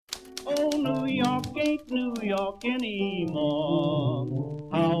York ain't New York anymore.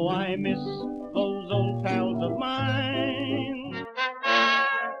 How I miss those old pals of mine.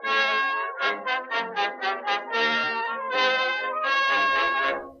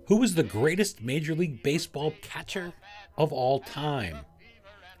 Who was the greatest Major League Baseball catcher of all time?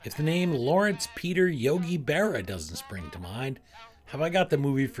 If the name Lawrence Peter Yogi Berra doesn't spring to mind, have I got the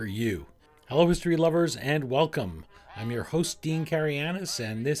movie for you? Hello, history lovers, and welcome. I'm your host, Dean Carianis,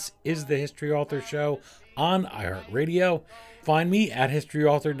 and this is the History Author Show on iHeartRadio. Find me at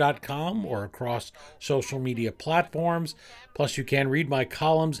historyauthor.com or across social media platforms. Plus, you can read my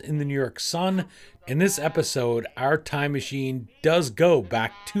columns in the New York Sun. In this episode, our time machine does go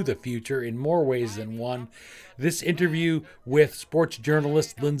back to the future in more ways than one. This interview with sports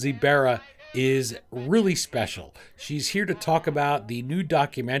journalist Lindsay Berra is really special. She's here to talk about the new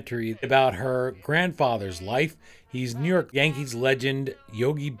documentary about her grandfather's life. He's New York Yankees legend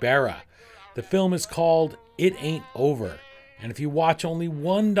Yogi Berra. The film is called It Ain't Over. And if you watch only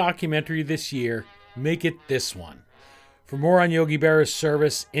one documentary this year, make it this one. For more on Yogi Berra's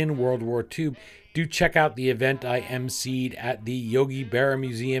service in World War II, do check out the event I emceed at the Yogi Berra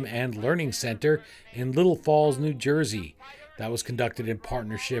Museum and Learning Center in Little Falls, New Jersey. That was conducted in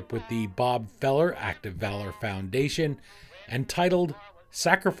partnership with the Bob Feller Active Valor Foundation and titled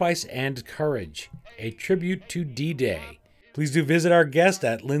Sacrifice and Courage, a tribute to D-Day. Please do visit our guest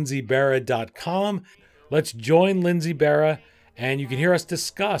at lindsayberra.com. Let's join Lindsay Berra, and you can hear us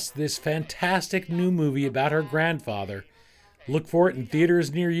discuss this fantastic new movie about her grandfather. Look for it in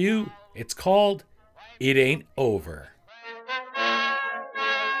theaters near you. It's called It Ain't Over.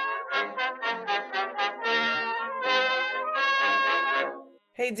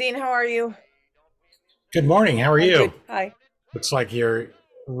 Hey, Dean, how are you? Good morning. How are you? Good. Hi. Looks like you're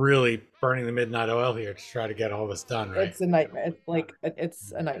really burning the midnight oil here to try to get all this done, right? It's a nightmare.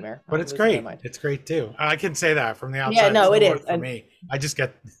 It's a nightmare. But I'm it's losing my great. mind. It's great too. I can say that from the outside. Yeah, no, It's it no work is. for And me. I just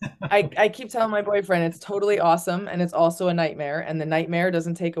get. I keep telling my boyfriend it's totally awesome and it's also a nightmare. And the nightmare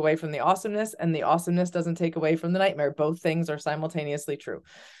doesn't take away from the awesomeness, and the awesomeness doesn't take away from the nightmare. Both things are simultaneously true.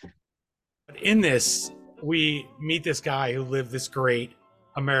 In this, we meet this guy who lived this great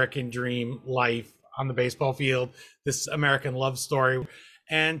American dream life on the baseball field, this American love story.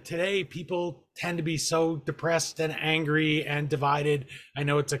 And today, people tend to be so depressed and angry and divided. I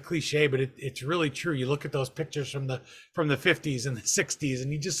know it's a cliche, but it's really true. You look at those pictures from the 50s and the 60s,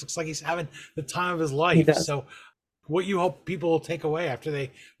 and he just looks like he's having the time of his He life. does. So what you hope people will take away after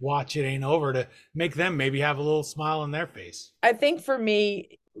they watch It Ain't Over to make them maybe have a little smile on their face? I think for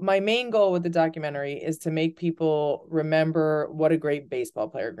me, my main goal with the documentary is to make people remember what a great baseball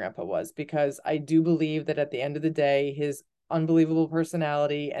player Grandpa was, because I do believe that at the end of the day, his unbelievable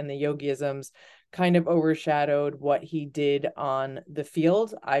personality and the Yogiisms kind of overshadowed what he did on the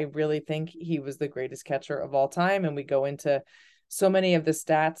field. I really think he was the greatest catcher of all time. And we go into so many of the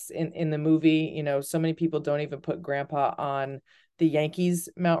stats in the movie. You know, so many people don't even put Grandpa on the Yankees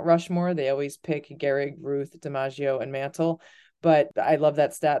Mount Rushmore. They always pick Gehrig, Ruth, DiMaggio, and Mantle. But I love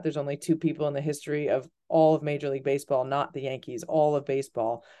that stat. There's only two people in the history of all of Major League Baseball, not the Yankees, all of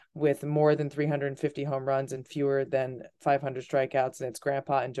baseball, with more than 350 home runs and fewer than 500 strikeouts. And it's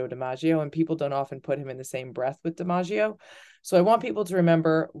Grandpa and Joe DiMaggio. And people don't often put him in the same breath with DiMaggio. So I want people to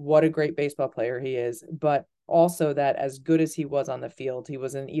remember what a great baseball player he is, but also that as good as he was on the field, he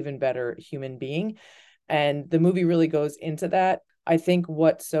was an even better human being. And the movie really goes into that. I think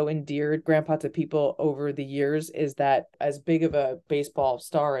what so endeared Grandpa to people over the years is that as big of a baseball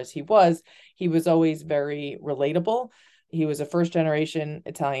star as he was always very relatable. He was a first generation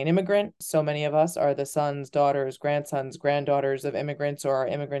Italian immigrant. So many of us are the sons, daughters, grandsons, granddaughters of immigrants or are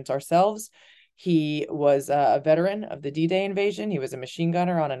immigrants ourselves. He was a veteran of the D-Day invasion. He was a machine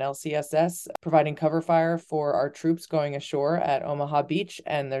gunner on an LCSS, providing cover fire for our troops going ashore at Omaha Beach.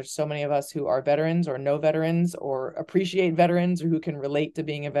 And there's so many of us who are veterans or know veterans or appreciate veterans or who can relate to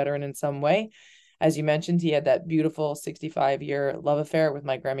being a veteran in some way. As you mentioned, he had that beautiful 65-year love affair with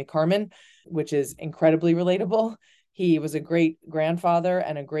my Grammy Carmen, which is incredibly relatable. He was a great grandfather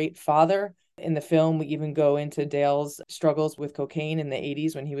and a great father. In the film, we even go into Dale's struggles with cocaine in the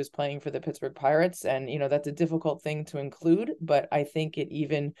 80s when he was playing for the Pittsburgh Pirates. And, you know, that's a difficult thing to include, but I think it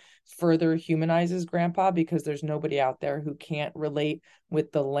even further humanizes Grandpa because there's nobody out there who can't relate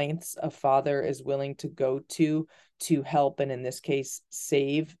with the lengths a father is willing to go to help, and in this case,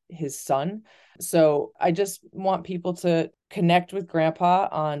 save his son. So I just want people to connect with Grandpa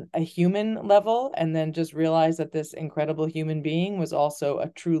on a human level and then just realize that this incredible human being was also a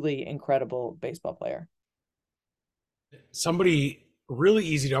truly incredible baseball player. Somebody really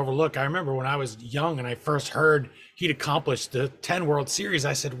easy to overlook. I remember when I was young and I first heard he'd accomplished the 10 World Series,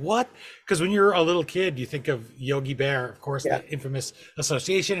 I said, what? Because when you're a little kid, you think of Yogi Bear, of course, Yeah. the infamous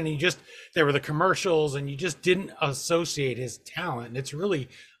association, and there were the commercials, and you just didn't associate his talent. And it's really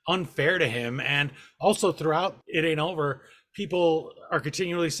unfair to him. And also throughout It Ain't Over, people are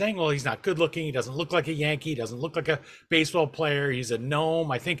continually saying, well, he's not good looking. He doesn't look like a Yankee. He doesn't look like a baseball player. He's a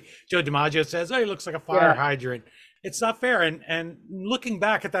gnome. I think Joe DiMaggio says, oh, he looks like a fire hydrant. It's not fair. And looking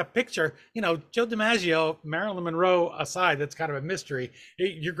back at that picture, Joe DiMaggio, Marilyn Monroe aside, that's kind of a mystery.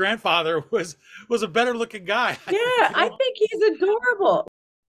 Your grandfather was a better looking guy. Yeah, I think he's adorable.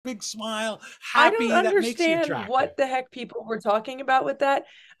 Big smile, I don't happy, that makes you understand attractive. what the heck people were talking about with that.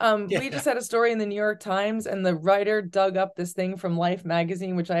 We just had a story in the New York Times, and the writer dug up this thing from Life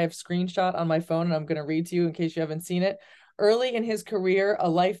magazine, which I have screenshot on my phone, and I'm going to read to you in case you haven't seen it. Early in his career, a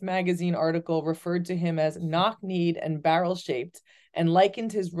Life magazine article referred to him as knock-kneed and barrel-shaped and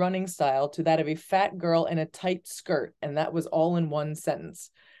likened his running style to that of a fat girl in a tight skirt, and that was all in one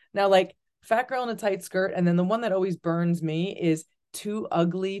sentence. Now, like, fat girl in a tight skirt, and then the one that always burns me is too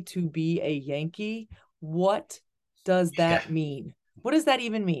ugly to be a Yankee. What does that mean? What does that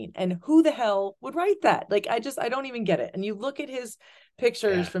even mean? And who the hell would write that? Like, I don't even get it. And you look at his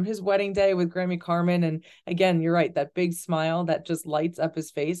pictures from his wedding day with Grammy Carmen, and again, you're right, that big smile that just lights up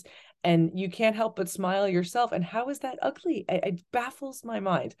his face, and you can't help but smile yourself. And how is that ugly? It baffles my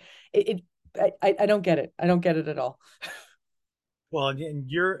mind. I don't get it. I don't get it at all. Well, and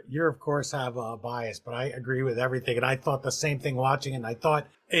you're of course have a bias, but I agree with everything. And I thought the same thing watching it. And I thought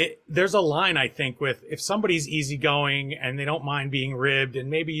there's a line, I think, with if somebody's easygoing and they don't mind being ribbed, and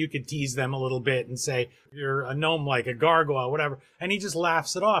maybe you could tease them a little bit and say, you're a gnome like a gargoyle, whatever. And he just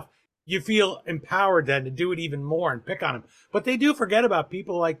laughs it off. You feel empowered then to do it even more and pick on him. But they do forget about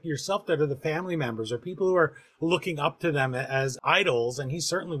people like yourself that are the family members or people who are looking up to them as idols. And he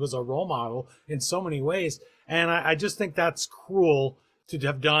certainly was a role model in so many ways. And I just think that's cruel to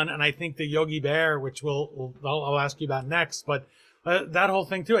have done. And I think the Yogi Bear, which I'll ask you about next, but that whole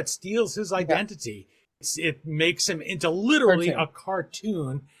thing too, it steals his identity. It makes him into literally a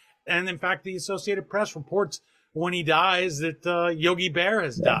cartoon. And in fact, the Associated Press reports when he dies that Yogi Bear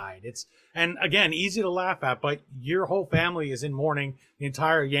has died. And again, easy to laugh at, but your whole family is in mourning. The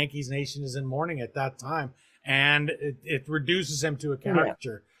entire Yankees nation is in mourning at that time. And it reduces him to a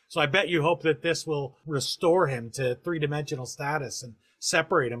caricature. So I bet you hope that this will restore him to three-dimensional status and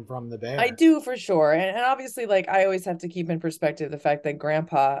separate him from the bear. I do, for sure. And obviously, like, I always have to keep in perspective the fact that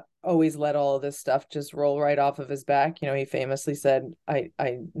Grandpa always let all of this stuff just roll right off of his back. He famously said, I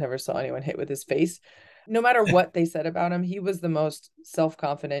never saw anyone hit with his face. No matter what they said about him, he was the most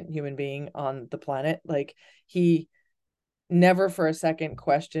self-confident human being on the planet. Like, he never for a second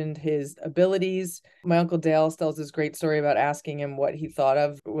questioned his abilities. My Uncle Dale tells this great story about asking him what he thought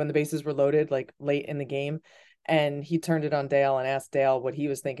of when the bases were loaded, like late in the game. And he turned it on Dale and asked Dale what he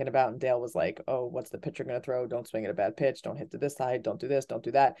was thinking about. And Dale was like, oh, what's the pitcher going to throw? Don't swing at a bad pitch. Don't hit to this side. Don't do this. Don't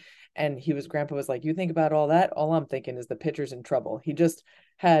do that. And Grandpa was like, you think about all that? All I'm thinking is the pitcher's in trouble. He just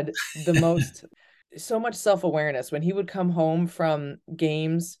had the most, so much self-awareness. When he would come home from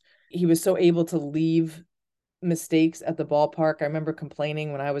games, he was so able to leave mistakes at the ballpark. I remember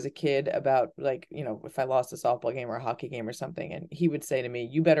complaining when I was a kid about, like, if I lost a softball game or a hockey game or something, and he would say to me,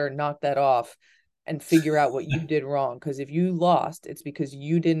 you better knock that off and figure out what you did wrong, because if you lost, it's because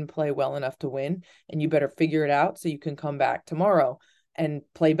you didn't play well enough to win, and you better figure it out so you can come back tomorrow and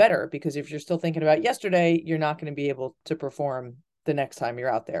play better, because if you're still thinking about yesterday, you're not going to be able to perform the next time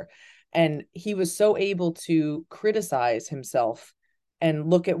you're out there. And he was so able to criticize himself and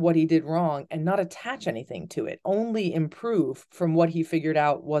look at what he did wrong and not attach anything to it, only improve from what he figured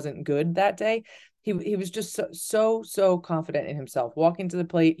out wasn't good that day. He was just so confident in himself. Walking to the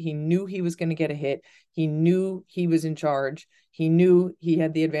plate, he knew he was going to get a hit. He knew he was in charge. He knew he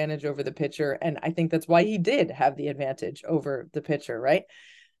had the advantage over the pitcher. And I think that's why he did have the advantage over the pitcher, right?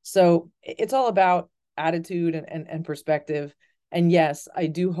 So it's all about attitude and perspective. And yes, I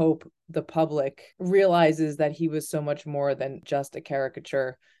do hope the public realizes that he was so much more than just a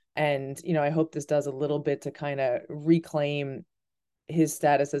caricature. And, I hope this does a little bit to kind of reclaim his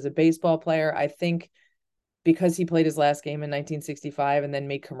status as a baseball player. I think because he played his last game in 1965 and then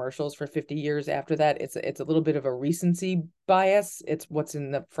made commercials for 50 years after that, it's a little bit of a recency bias. It's what's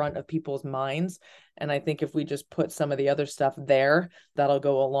in the front of people's minds. And I think if we just put some of the other stuff there, that'll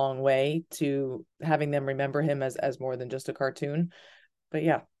go a long way to having them remember him as more than just a cartoon. But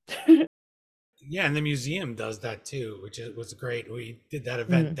yeah. Yeah, and the museum does that too, which was great. We did that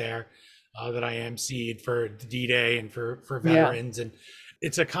event there that I emceed for D-Day and for veterans. And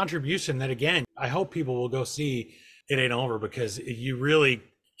it's a contribution that, again, I hope people will go see. It Ain't Over, because you really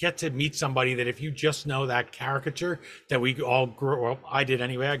get to meet somebody that, if you just know that caricature that we all grew up, I did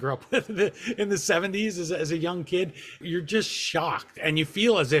anyway, I grew up with in the 70s as a young kid, you're just shocked, and you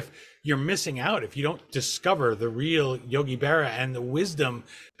feel as if you're missing out if you don't discover the real Yogi Berra and the wisdom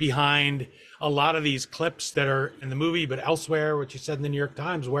behind a lot of these clips that are in the movie, but elsewhere, what you said in the New York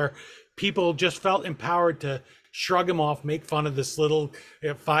Times, where people just felt empowered to shrug him off, make fun of this little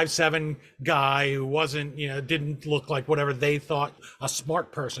 5'7" guy who wasn't, didn't look like whatever they thought a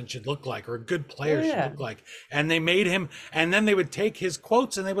smart person should look like or a good player should look like. And they made him, and then they would take his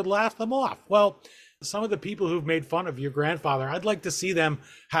quotes and they would laugh them off. Well, some of the people who've made fun of your grandfather, I'd like to see them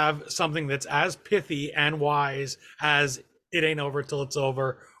have something that's as pithy and wise as It Ain't Over Till It's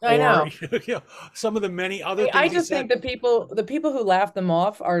Over. I know. Some of the many other things. I just think the people who laugh them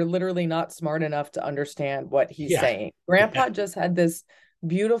off are literally not smart enough to understand what he's saying. Grandpa just had this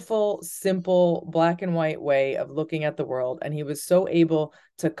beautiful, simple, black and white way of looking at the world. And he was so able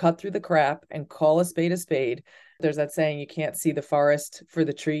to cut through the crap and call a spade a spade. There's that saying, you can't see the forest for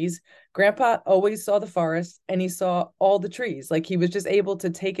the trees. Grandpa always saw the forest and he saw all the trees. Like, he was just able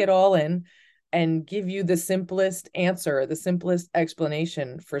to take it all in and give you the simplest answer, the simplest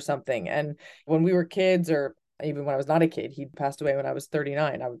explanation for something. And when we were kids, or even when I was not a kid, he passed away when I was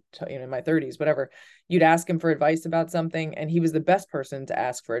 39, I was in my 30s, whatever, you'd ask him for advice about something, and he was the best person to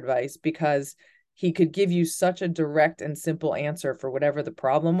ask for advice because he could give you such a direct and simple answer for whatever the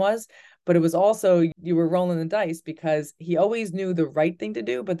problem was. But it was also, you were rolling the dice because he always knew the right thing to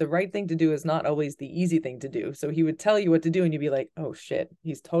do, but the right thing to do is not always the easy thing to do. So he would tell you what to do and you'd be like, oh shit,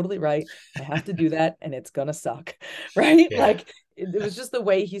 he's totally right. I have to do that and it's gonna suck. Right? Yeah. Like, it was just the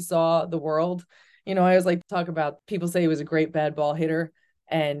way he saw the world. I always like to talk about, people say he was a great bad ball hitter.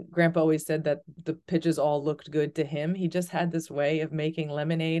 And Grandpa always said that the pitches all looked good to him. He just had this way of making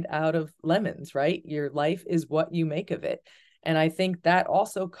lemonade out of lemons, right? Your life is what you make of it. And I think that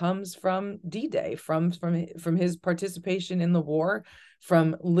also comes from D-Day, from his participation in the war,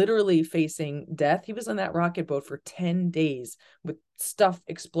 from literally facing death. He was on that rocket boat for 10 days with stuff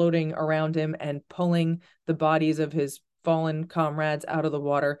exploding around him and pulling the bodies of his fallen comrades out of the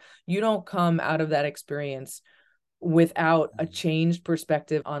water. You don't come out of that experience without a changed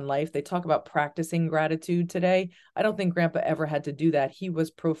perspective on life. They talk about practicing gratitude today. I don't think Grandpa ever had to do that. He was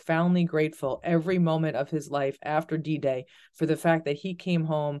profoundly grateful every moment of his life after D-Day for the fact that he came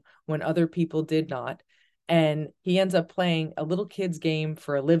home when other people did not. And he ends up playing a little kid's game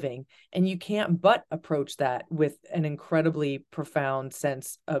for a living. And you can't but approach that with an incredibly profound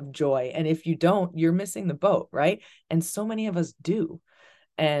sense of joy. And if you don't, you're missing the boat, right? And so many of us do.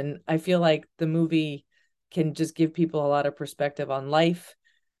 And I feel like the movie can just give people a lot of perspective on life.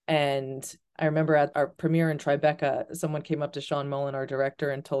 And I remember at our premiere in Tribeca, someone came up to Sean Mullen, our director,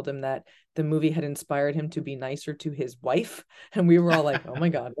 and told him that the movie had inspired him to be nicer to his wife. And we were all like, oh my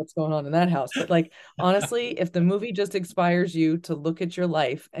God, what's going on in that house? But like, honestly, if the movie just inspires you to look at your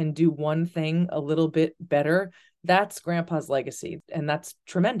life and do one thing a little bit better, that's Grandpa's legacy. And that's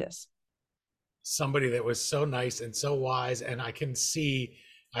tremendous. Somebody that was so nice and so wise. And I can see,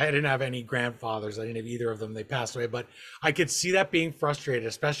 I didn't have any grandfathers. I didn't have either of them. They passed away, but I could see that being frustrated,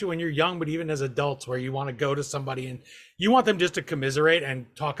 especially when you're young, but even as adults, where you want to go to somebody and you want them just to commiserate and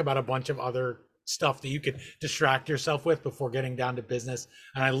talk about a bunch of other stuff that you could distract yourself with before getting down to business.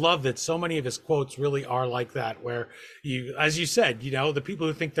 And I love that so many of his quotes really are like that, where you, as you said, the people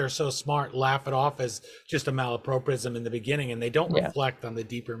who think they're so smart laugh it off as just a malapropism in the beginning, and they don't reflect on the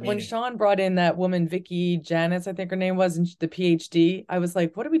deeper meaning. When Sean brought in that woman, Vicky Janice, I think her name was, and the PhD, I was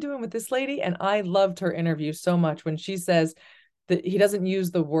like, what are we doing with this lady? And I loved her interview so much when she says that he doesn't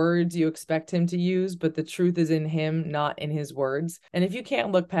use the words you expect him to use, but the truth is in him, not in his words. And if you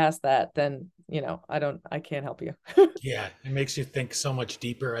can't look past that, then I can't help you. Yeah, it makes you think so much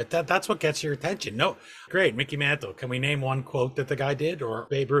deeper. That's what gets your attention. No, great. Mickey Mantle. Can we name one quote that the guy did? Or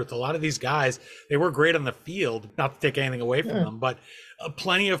Babe Ruth? A lot of these guys, they were great on the field, not to take anything away from them, but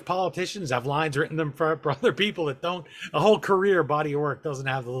plenty of politicians have lines written them for other people that don't, a whole career body of work doesn't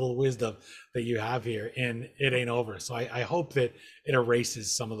have the little wisdom that you have here in It Ain't Over. So I hope that it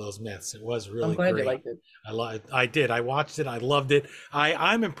erases some of those myths. It was really great. You liked it. I did. I watched it. I loved it.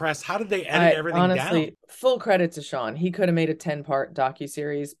 I'm impressed. How did they edit everything honestly, down? Full credit to Sean. He could have made a 10-part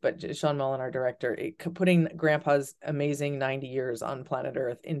docuseries, but Sean Mullen, our director, putting Grandpa's amazing 90 years on planet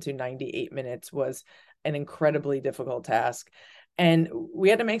Earth into 98 minutes was an incredibly difficult task. And we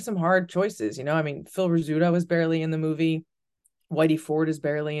had to make some hard choices. Phil Rizzuto was barely in the movie. Whitey Ford is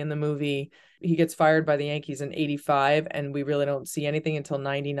barely in the movie. He gets fired by the Yankees in 85, and we really don't see anything until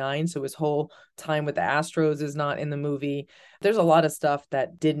 99. So his whole time with the Astros is not in the movie. There's a lot of stuff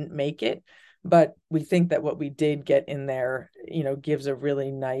that didn't make it. But we think that what we did get in there, gives a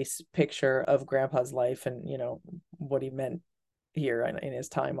really nice picture of Grandpa's life and, what he meant here in his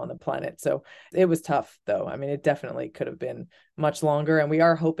time on the planet. So it was tough, though. I mean, it definitely could have been much longer. And we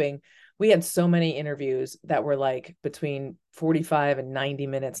are hoping, we had so many interviews that were like between 45 and 90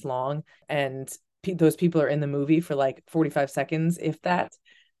 minutes long. And those people are in the movie for like 45 seconds, if that.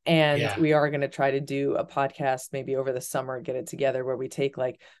 And Yeah. we are going to try to do a podcast maybe over the summer, get it together where we take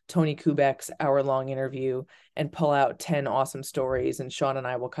like Tony Kubek's hour-long interview and pull out 10 awesome stories. And Sean and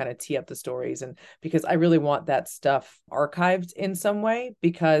I will kind of tee up the stories. And because I really want that stuff archived in some way,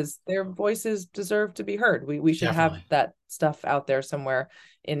 because their voices deserve to be heard. We should have Definitely. that stuff out there somewhere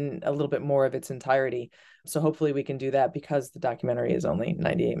in a little bit more of its entirety. So hopefully we can do that, because the documentary is only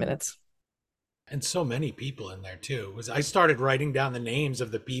 98 minutes. And so many people in there too. Was I started writing down the names of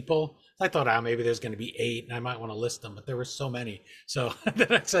the people. I thought, maybe there's going to be 8, and I might want to list them, but there were so many. So then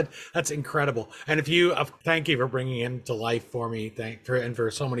I said, that's incredible. And if you, thank you for bringing him to life for me. And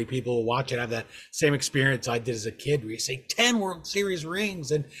for so many people who watch it have that same experience I did as a kid, where you say 10 World Series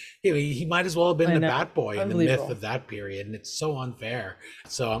rings, and he might as well have been the bat boy in the myth of that period, and it's so unfair.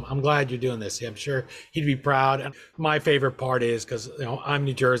 So I'm glad you're doing this. I'm sure he'd be proud. And my favorite part is because I'm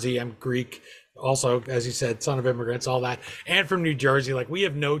New Jersey, I'm Greek. Also, as you said, son of immigrants, all that, and from New Jersey, like we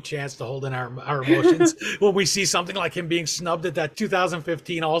have no chance to hold in our emotions when we see something like him being snubbed at that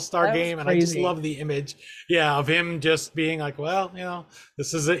 2015 All-Star game. And I just love the image, of him just being like, well,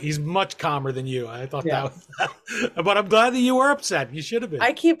 this is it. He's much calmer than you. I thought that was, but I'm glad that you were upset. You should have been.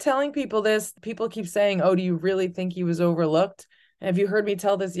 I keep telling people this. People keep saying, oh, do you really think he was overlooked? Have you heard me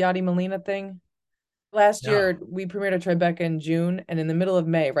tell this Yadi Molina thing? Last year, we premiered at Tribeca in June, and in the middle of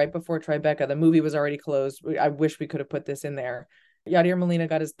May, right before Tribeca, the movie was already closed. I wish we could have put this in there. Yadier Molina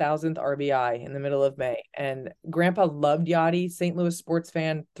got his 1,000th RBI in the middle of May, and Grandpa loved Yadi, St. Louis sports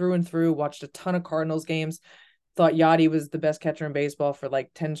fan through and through, watched a ton of Cardinals games, thought Yadi was the best catcher in baseball for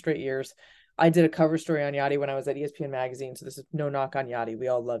like 10 straight years. I did a cover story on Yadi when I was at ESPN Magazine, so this is no knock on Yadi. We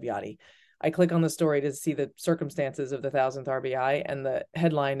all love Yadi. I click on the story to see the circumstances of the 1,000th RBI, and the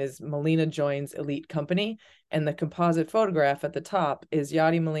headline is Molina joins elite company, and the composite photograph at the top is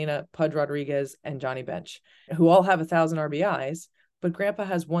Yadi Molina, Pudge Rodriguez, and Johnny Bench, who all have 1,000 RBIs, but Grandpa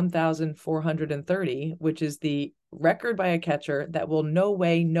has 1,430, which is the record by a catcher that will no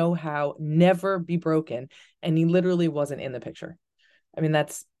way, no how, never be broken, and he literally wasn't in the picture. I mean,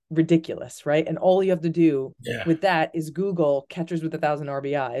 that's ridiculous, right? And all you have to do with that is Google catchers with 1,000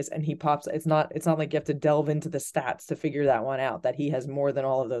 RBIs, and he pops. It's not like you have to delve into the stats to figure that one out, that he has more than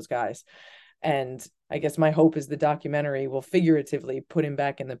all of those guys. And I guess my hope is the documentary will figuratively put him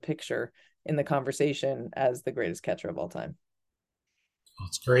back in the picture, in the conversation, as the greatest catcher of all time. Well,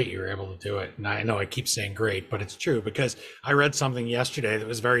 it's great you were able to do it. And I know I keep saying great, but it's true, because I read something yesterday that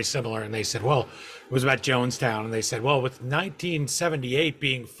was very similar, and they said, well, it was about Jonestown, and they said, well, with 1978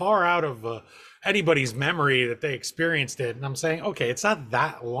 being far out of anybody's memory that they experienced it. And I'm saying, okay, it's not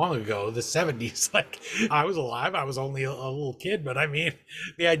that long ago, the 70s. Like, I was alive, I was only a little kid, but I mean,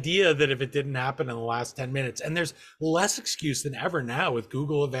 the idea that if it didn't happen in the last 10 minutes, and there's less excuse than ever now with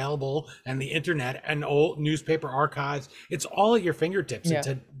Google available and the internet and old newspaper archives, it's all at your fingertips.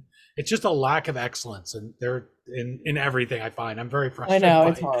 It's just a lack of excellence, and they're in everything. I find I'm very frustrated. I know,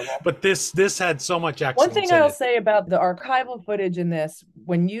 it's horrible. But this had so much excellence. One thing I'll say about the archival footage in this,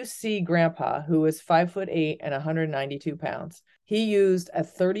 when you see Grandpa, who is 5'8" and 192 pounds, he used a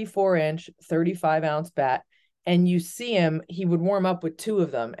 34-inch, 35-ounce bat, and you see him, he would warm up with 2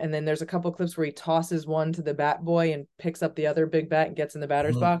 of them, and then there's a couple clips where he tosses one to the bat boy and picks up the other big bat and gets in the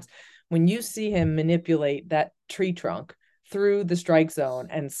batter's box. When you see him manipulate that tree trunk through the strike zone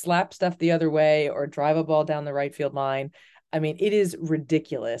and slap stuff the other way or drive a ball down the right field line, I mean, it is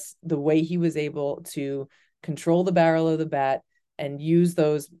ridiculous the way he was able to control the barrel of the bat and use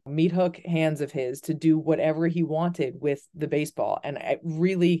those meat hook hands of his to do whatever he wanted with the baseball. And it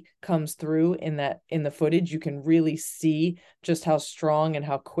really comes through in the footage. You can really see just how strong and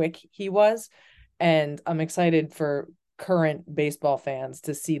how quick he was. And I'm excited for current baseball fans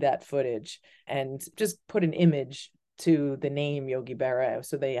to see that footage and just put an image to the name Yogi Berra,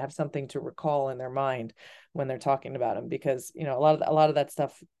 so they have something to recall in their mind when they're talking about him, because a lot of that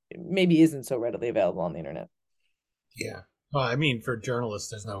stuff maybe isn't so readily available on the internet. Yeah. Well, I mean, for journalists,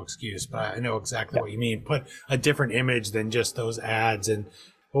 there's no excuse, but I know exactly what you mean. Put a different image than just those ads. And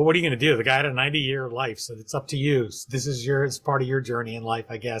well, what are you going to do? The guy had a 90-year life, so it's up to you. This is it's part of your journey in life,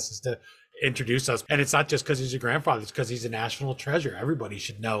 I guess, is to introduce us. And it's not just because he's your grandfather, it's because he's a national treasure. Everybody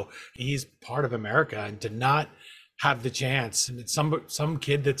should know he's part of America, and to not have the chance, and it's some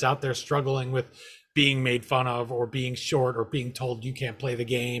kid that's out there struggling with being made fun of, or being short, or being told you can't play the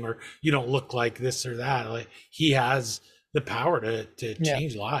game, or you don't look like this or that. Like, he has the power to Yeah.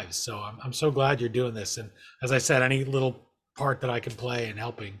 change lives. So I'm so glad you're doing this. And as I said, any little part that I can play in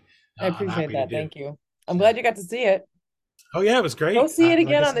helping, I I'm appreciate happy to that. do. Thank you. I'm So, glad you got to see it. oh yeah, it was Go great. see it Like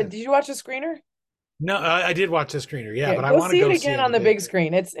again I on the. said, Did you watch the screener? no, I did watch the screener, yeah, Yeah, but I go want to see it go see again it in on the the big big.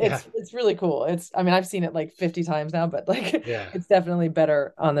 screen. It's Yeah, it's really cool. I mean, I've seen it like 50 times now, but like yeah, it's definitely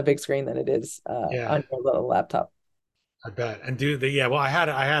better on the big screen than it is yeah. on your little laptop. I bet. And do the yeah. Well, I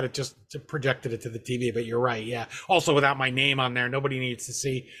had it just projected it to the TV, but you're right. Yeah. Also, without my name on there, nobody needs to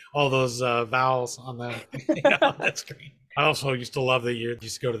see all those vowels on the on that screen. I also used to love that you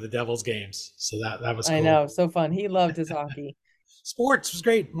used to go to the Devils games, so that was I cool. know, so fun. He loved his hockey. Sports was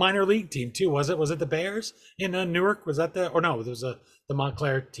great. Minor league team too. Was it? Was it the Bears in Newark? Was that the? Or no? There was the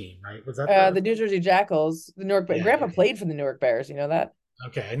Montclair team, right? Was that The the? New Jersey Jackals, the Newark. Yeah, Grandpa yeah, yeah. played for the Newark Bears. You know that.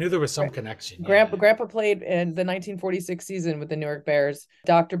 Okay, I knew there was some connection. Yeah, Grandpa played in the 1946 season with the Newark Bears.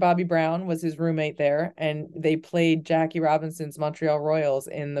 Dr. Bobby Brown was his roommate there, and they played Jackie Robinson's Montreal Royals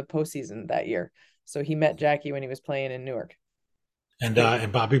in the postseason that year. So he met Jackie when he was playing in Newark.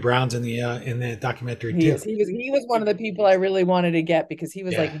 and Bobby Brown's in the documentary He too. is. He was one of the people I really wanted to get because he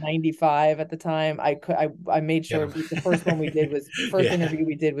was Yeah, like 95 at the time. I made get sure him. the first one we did was the first Yeah, interview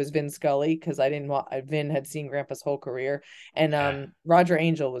we did was Vin Scully because I didn't want Vin had seen Grandpa's whole career, and yeah, Roger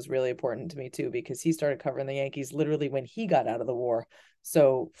Angel was really important to me too because he started covering the Yankees literally when he got out of the war,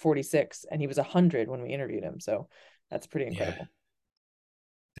 so 46, and he was 100 when we interviewed him. So that's pretty yeah. incredible.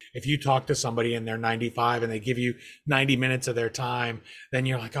 If you talk to somebody and they're 95 and they give you 90 minutes of their time, then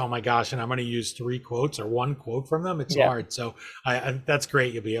you're like, oh my gosh, and I'm going to use 3 quotes or 1 quote from them. It's Yeah. hard. So that's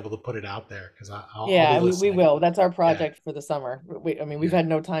great. You'll be able to put it out there because I'll be Yeah, we listening. will. That's our Yeah, project for the summer. I mean, we've yeah, had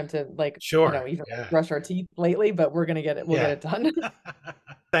no time to like, sure. even Yeah, brush our teeth lately, but we're gonna get it. We'll get yeah. it done.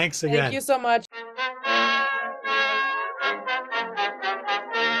 Thanks Thank again. you so much.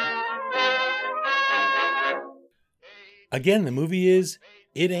 Again, the movie is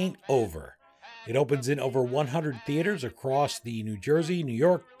It Ain't Over. It opens in over 100 theaters across the New Jersey, New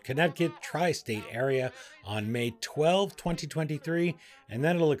York, Connecticut, tri-state area on May 12, 2023, and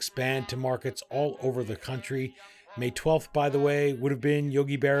then it'll expand to markets all over the country. May 12th, by the way, would have been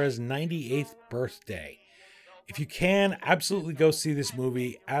Yogi Berra's 98th birthday. If you can, absolutely go see this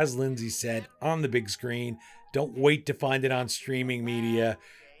movie, as Lindsay said, on the big screen. Don't wait to find it on streaming media.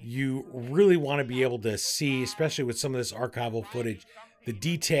 You really want to be able to see, especially with some of this archival footage, the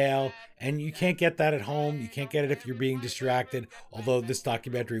detail, and you can't get that at home. You can't get it if you're being distracted, although this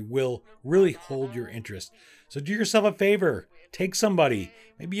documentary will really hold your interest. So do yourself a favor. Take somebody.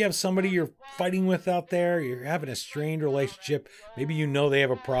 Maybe you have somebody you're fighting with out there. You're having a strained relationship. Maybe you know they have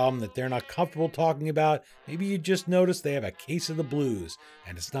a problem that they're not comfortable talking about. Maybe you just notice they have a case of the blues,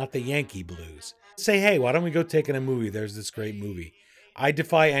 and it's not the Yankee blues. Say, hey, why don't we go take in a movie? There's this great movie. I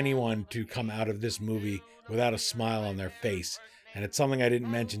defy anyone to come out of this movie without a smile on their face. And it's something I didn't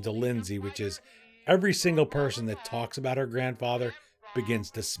mention to Lindsay, which is every single person that talks about her grandfather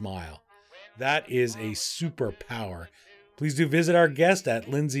begins to smile. That is a superpower. Please do visit our guest at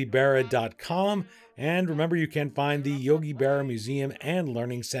lindsayberra.com. And remember, you can find the Yogi Berra Museum and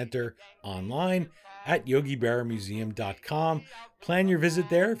Learning Center online at yogiberramuseum.com. Plan your visit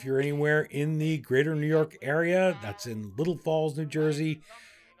there if you're anywhere in the greater New York area. That's in Little Falls, New Jersey.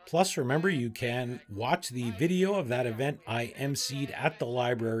 Plus, remember, you can watch the video of that event I emceed at the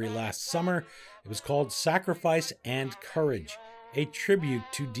library last summer. It was called Sacrifice and Courage, a tribute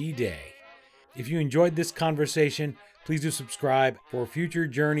to D-Day. If you enjoyed this conversation, please do subscribe for future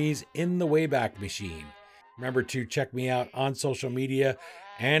journeys in the Wayback Machine. Remember to check me out on social media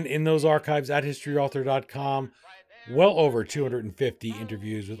and in those archives at historyauthor.com. Well over 250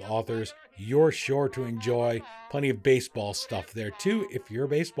 interviews with authors you're sure to enjoy. Plenty of baseball stuff there too if you're a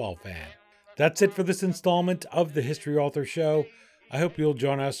baseball fan. That's it for this installment of the History Author Show. I hope you'll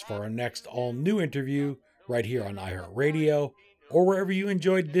join us for our next all-new interview right here on iHeartRadio or wherever you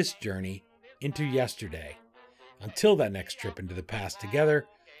enjoyed this journey into yesterday. Until that next trip into the past together,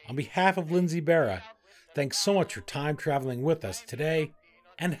 on behalf of Lindsay Berra, thanks so much for time traveling with us today,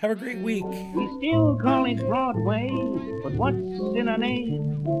 and have a great week. We still call it Broadway, but what's in a name?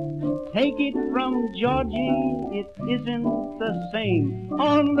 Take it from Georgie, it isn't the same.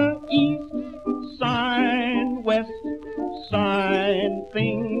 On the east side, west side,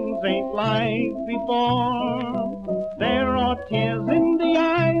 things ain't like before. There are tears in the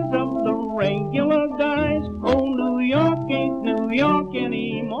eyes of the regular